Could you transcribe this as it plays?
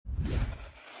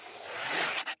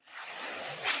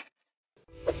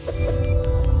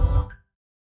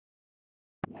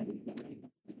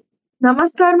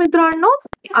नमस्कार मित्रांनो,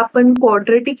 आपण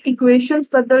क्वाड्रेटिक इक्वेशन्स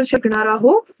बद्दल शिकणार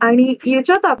आहोत आणि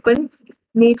याच्यात आपण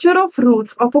nature of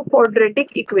roots of a quadratic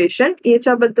equation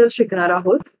याच्याबद्दल शिकणार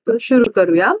आहोत. तर सुरू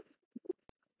करूया.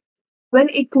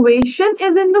 When equation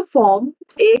is in the form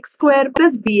ax square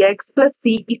plus bx plus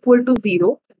c equal to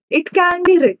 0, it can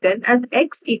be written as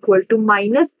x equal to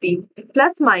minus b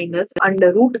plus minus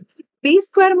under root b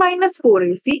square minus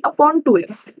 4ac upon 2a.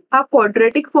 हा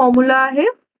quadratic formula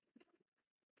आहे.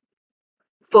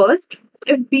 First,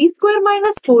 if b square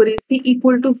minus 4ac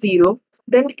equal to 0,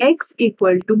 then x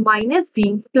equal to minus b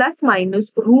plus minus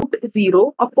root 0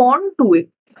 upon 2a.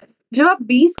 जेव्हा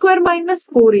b square minus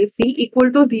 4ac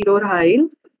equal to 0 राहील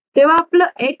तेव्हा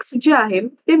आपलं x जे आहे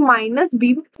ते minus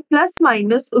b plus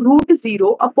minus root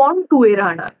 0 upon 2a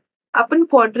राहणार. आपण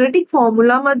quadratic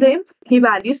formula मध्ये ही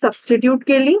व्हॅल्यू सबस्टिट्यूट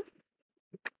केली.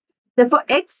 Therefore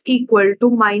x equal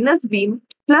to minus b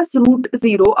plus root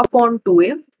 0 upon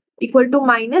 2a equal to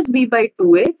minus b by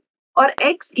 2a or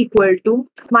x equal to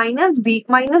minus b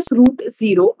minus root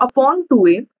 0 upon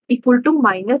 2a equal to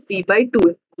minus b by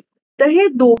 2a. तर हे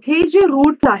दोघे जे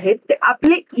roots आहेत ते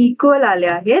आपले equal आले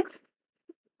आहेत.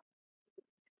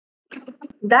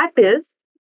 That is,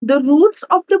 the roots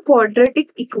of the quadratic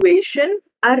equation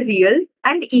are real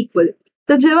and equal.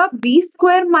 तर जेव्हा b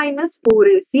square minus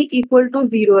 4ac equal to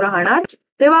 0 राहणार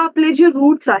तेव्हा आपले जे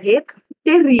रूट्स आहेत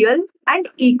ते रियल अँड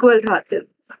इक्वल राहतील.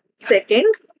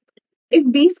 Second, if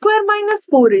b square minus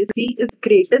 4ac is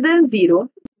greater than 0,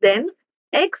 then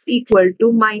x equal to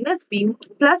minus b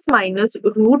plus minus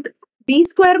root b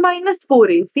square minus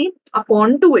 4ac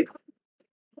upon 2a.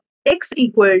 X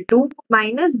equal to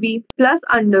minus b plus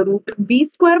under root b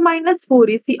square minus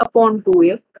 4ac upon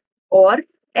 2a or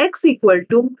x equal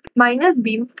to minus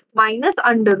b minus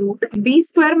under root b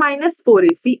square minus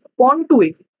 4ac upon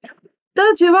 2a.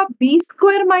 तर जेव्हा b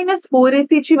square minus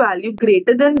 4ac ची value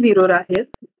greater than 0 राहील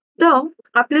तर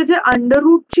आपले जे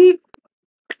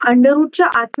अंडररूटच्या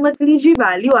आतमधली जी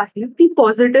value आहे ती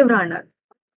positive राहणार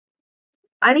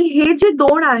आणि हे जे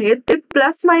दोन आहेत ते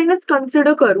प्लस मायनस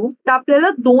कन्सिडर करू तर आपल्याला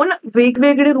दोन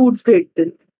वेगवेगळे रूट्स भेटतील.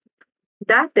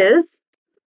 That is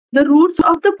the roots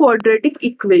of the quadratic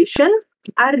equation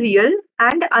R real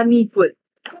and unequal.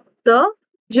 तर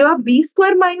जेव्हा b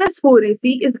square minus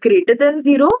 4ac is greater than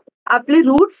 0 आपले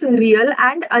रूट्स रियल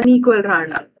अँड अनइक्वल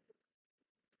राहणार.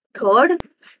 Third,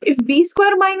 if b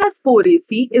square minus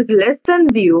 4ac is less than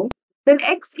 0, then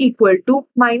x equal to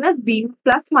minus b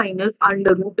plus minus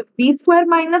under root b square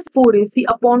minus 4ac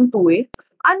upon 2a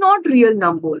are not real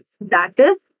numbers. That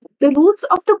is, the roots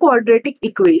of the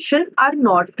quadratic equation are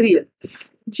not real.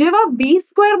 जेव्हा b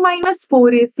square minus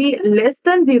 4ac less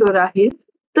than 0 राहील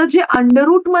तर जे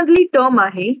under root मधली term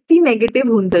आहे ती negative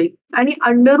होऊन जाईल आणि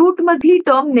अंडररूट मधली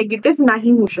टर्म नेगेटिव्ह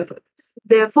नाही होऊ शकत.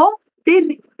 देअरफॉर ते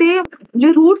जे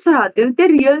रूट्स राहतील ते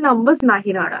रियल नंबर्स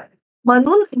नाही राहणार.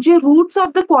 म्हणून जे roots of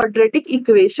the quadratic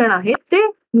equation आहेत ते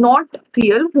नॉट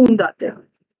रियल होऊन जाते.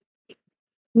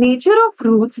 Nature of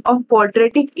roots of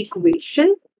quadratic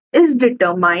equation is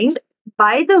determined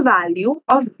by the value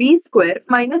of b square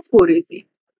minus 4ac.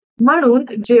 म्हणून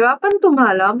जेव्हा पण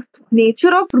तुम्हाला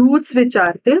नेचर ऑफ रूट्स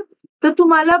विचारतील तर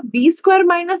तुम्हाला b स्क्वेअर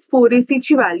मायनस 4ac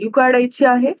ची व्हॅल्यू काढायची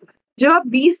आहे. जेव्हा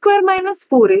b square minus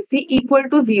 4ac equal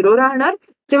to 0 राहणार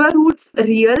तेव्हा रूट्स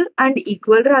रियल अँड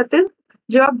इक्वल राहतील.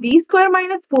 जेव्हा b square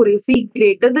minus 4ac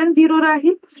greater than 0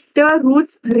 राहील तेव्हा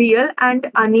रूट्स रियल अँड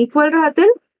अनइक्वल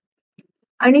राहतील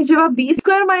आणि जेव्हा b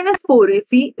square minus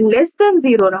 4ac less than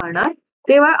 0 राहणार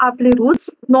तेव्हा आपले रूट्स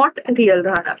नॉट रियल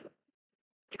राहणार.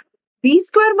 b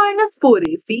square minus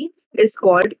 4ac is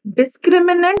called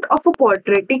discriminant of a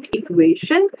quadratic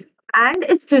equation and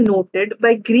is denoted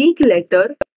by Greek letter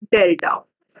delta.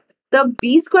 तर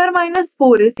b square minus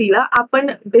 4ac ला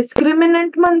आपण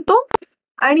discriminant म्हणतो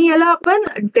आणि याला आपण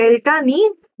डेल्टानी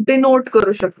डिनोट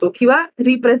करू शकतो किंवा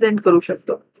रिप्रेझेंट करू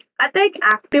शकतो. आता एक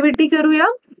ऍक्टिव्हिटी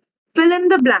करूया. Fill in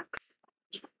the blanks.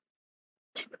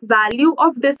 Value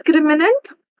of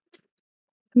discriminant,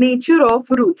 nature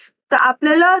of roots. तर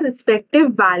आपल्याला रिस्पेक्टिव्ह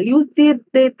व्हॅल्यूज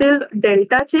देतील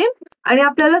डेल्टाचे आणि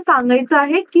आपल्याला सांगायचं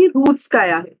आहे की रूट्स काय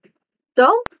आहेत.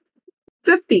 तर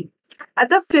 50.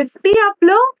 आता 50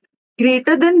 आपलं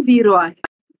ग्रेटर देन 0 आहे.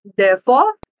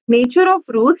 Therefore nature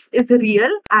of roots is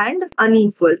real and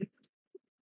unequal.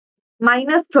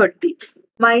 -30.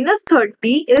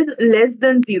 -30 is less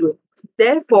than 0.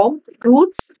 Therefore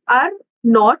roots R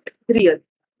not real.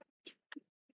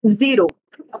 0.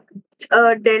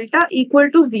 Delta equal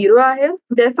to 0 आहे.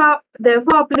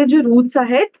 देअरफॉर आपले जे रूट्स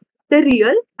आहेत ते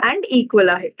रियल अँड इक्वल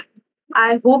आहेत.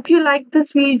 I hope you like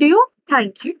this video.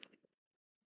 Thank you.